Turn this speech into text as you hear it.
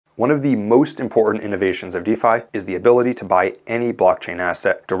One of the most important innovations of DeFi is the ability to buy any blockchain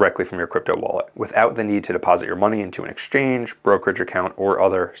asset directly from your crypto wallet without the need to deposit your money into an exchange, brokerage account, or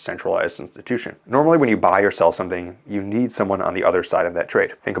other centralized institution. Normally, when you buy or sell something, you need someone on the other side of that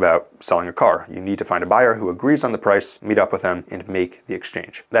trade. Think about selling a car. You need to find a buyer who agrees on the price, meet up with them, and make the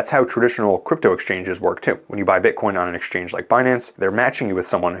exchange. That's how traditional crypto exchanges work too. When you buy Bitcoin on an exchange like Binance, they're matching you with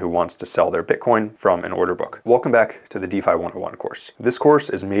someone who wants to sell their Bitcoin from an order book. Welcome back to the DeFi 101 course. This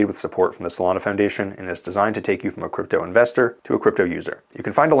course is made with support from the Solana Foundation and is designed to take you from a crypto investor to a crypto user. You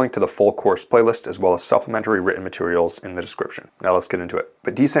can find a link to the full course playlist as well as supplementary written materials in the description. Now let's get into it.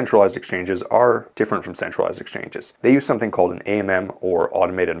 But decentralized exchanges are different from centralized exchanges. They use something called an AMM, or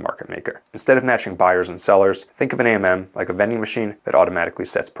automated market maker. Instead of matching buyers and sellers, think of an AMM like a vending machine that automatically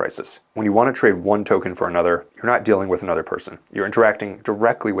sets prices. When you want to trade one token for another, you're not dealing with another person. You're interacting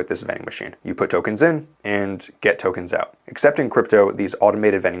directly with this vending machine. You put tokens in and get tokens out. Except in crypto, these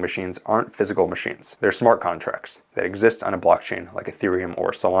automated vending machines aren't physical machines. They're smart contracts that exist on a blockchain like Ethereum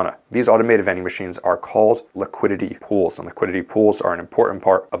or Solana. These automated vending machines are called liquidity pools, and liquidity pools are an important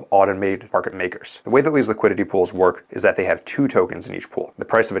part of automated market makers. The way that these liquidity pools work is that they have two tokens in each pool. The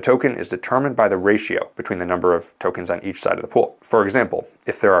price of a token is determined by the ratio between the number of tokens on each side of the pool. For example,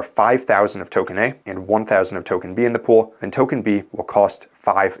 if there are 5,000 of token A and 1,000 of token B in the pool, then token B will cost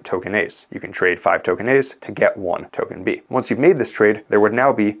 5 token A's. You can trade 5 token A's to get 1 token B. Once you've made this trade, there would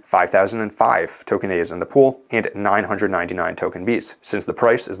now be 5,005 token A's in the pool and 999 token B's. Since the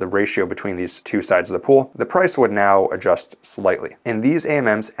price is the ratio between these two sides of the pool, the price would now adjust slightly. And these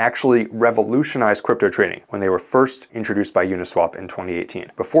AMMs actually revolutionized crypto trading when they were first introduced by Uniswap in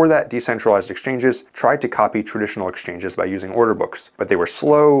 2018. Before that, decentralized exchanges tried to copy traditional exchanges by using order books, but they were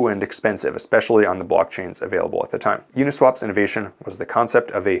slow and expensive, especially on the blockchains available at the time. Uniswap's innovation was the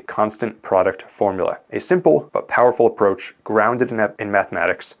concept of a constant product formula, a simple but powerful approach grounded in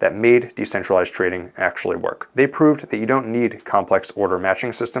mathematics that made decentralized trading actually work. They proved that you don't need complex order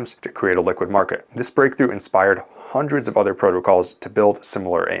matching systems to create a liquid market. This breakthrough inspired hundreds of other protocols to build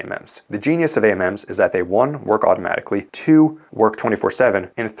similar AMMs. The genius of AMMs is that they 1. Work automatically, 2. Work 24/7,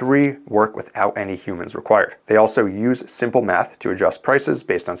 and 3. Work without any humans required. They also use simple math to adjust prices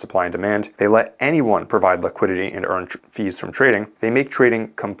based on supply and demand. They let anyone provide liquidity and earn fees from trading. They make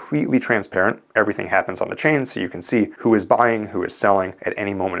trading completely transparent. Everything happens on the chain, so you can see who is buying, who is selling at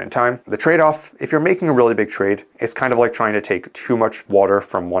any moment in time. The trade-off, if you're making a really big trade, it's kind of like trying to take too much water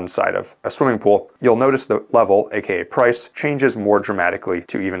from one side of a swimming pool. You'll notice the level, aka price, changes more dramatically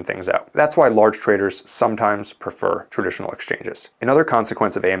to even things out. That's why large traders sometimes prefer traditional exchanges. Another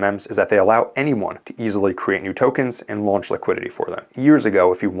consequence of AMMs is that they allow anyone to easily create new tokens and launch liquidity for them. Years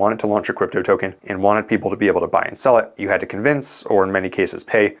ago, if you wanted to launch a crypto token and wanted people to be able to buy and sell it, you had to convince, or in many cases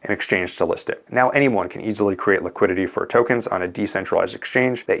pay, an exchange to list it. Now anyone can easily create liquidity for tokens on a decentralized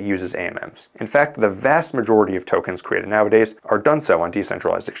exchange that uses AMMs. In fact, the vast majority of tokens created nowadays are done so on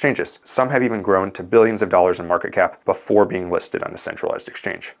decentralized exchanges. Some have even grown to billions of dollars in market cap before being listed on a centralized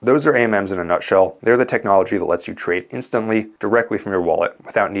exchange. Those are AMMs in a nutshell. They're the technology that lets you trade instantly, directly from your wallet,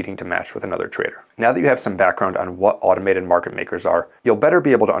 without needing to match with another trader. Now that you have some background on what automated market makers are, you'll better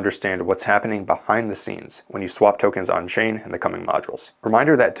be able to understand what's happening behind the scenes when you swap tokens on-chain in the coming modules.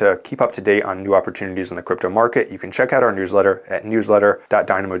 Reminder that to keep up to date on new opportunities in the crypto market, you can check out our newsletter at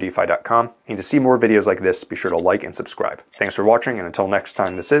newsletter.dynamodefi.com. And to see more videos like this, be sure to like and subscribe. Thanks for watching, and until next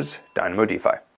time, this is Dynamo DeFi.